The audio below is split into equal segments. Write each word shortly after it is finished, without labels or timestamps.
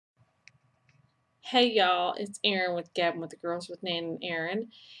Hey y'all, it's Erin with Gabbin with the Girls with Nan and Erin.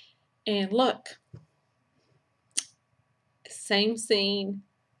 And look, same scene,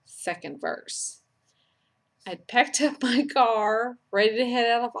 second verse. I'd packed up my car, ready to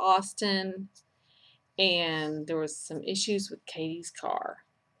head out of Austin, and there was some issues with Katie's car.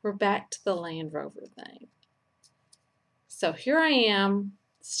 We're back to the Land Rover thing. So here I am,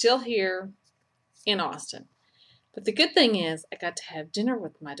 still here in Austin. But the good thing is I got to have dinner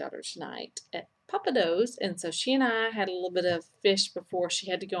with my daughter tonight at Papa Do's, and so she and I had a little bit of fish before she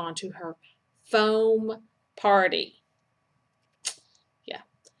had to go on to her foam party. Yeah.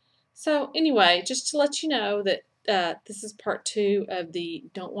 So anyway, just to let you know that this is part 2 of the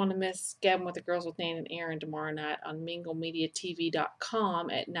Don't Want to Miss Gabbin with the Girls with Nan and Erin tomorrow night on minglemediatv.com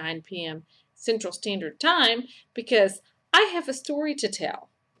at 9 p.m. Central Standard Time, because I have a story to tell.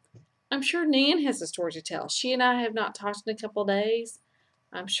 I'm sure Nan has a story to tell. She and I have not talked in a couple days.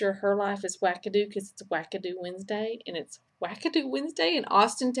 I'm sure her life is wackadoo because it's Wackadoo Wednesday, and it's Wackadoo Wednesday in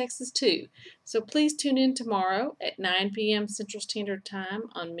Austin, Texas too. So please tune in tomorrow at 9 p.m. Central Standard Time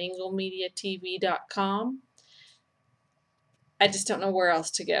on minglemediatv.com. I just don't know where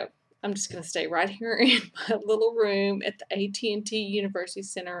else to go. I'm just going to stay right here in my little room at the AT&T University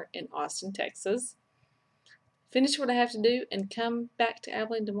Center in Austin, Texas. Finish what I have to do and come back to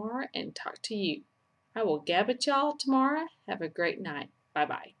Abilene tomorrow and talk to you. I will gab at y'all tomorrow. Have a great night.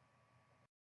 Bye-bye.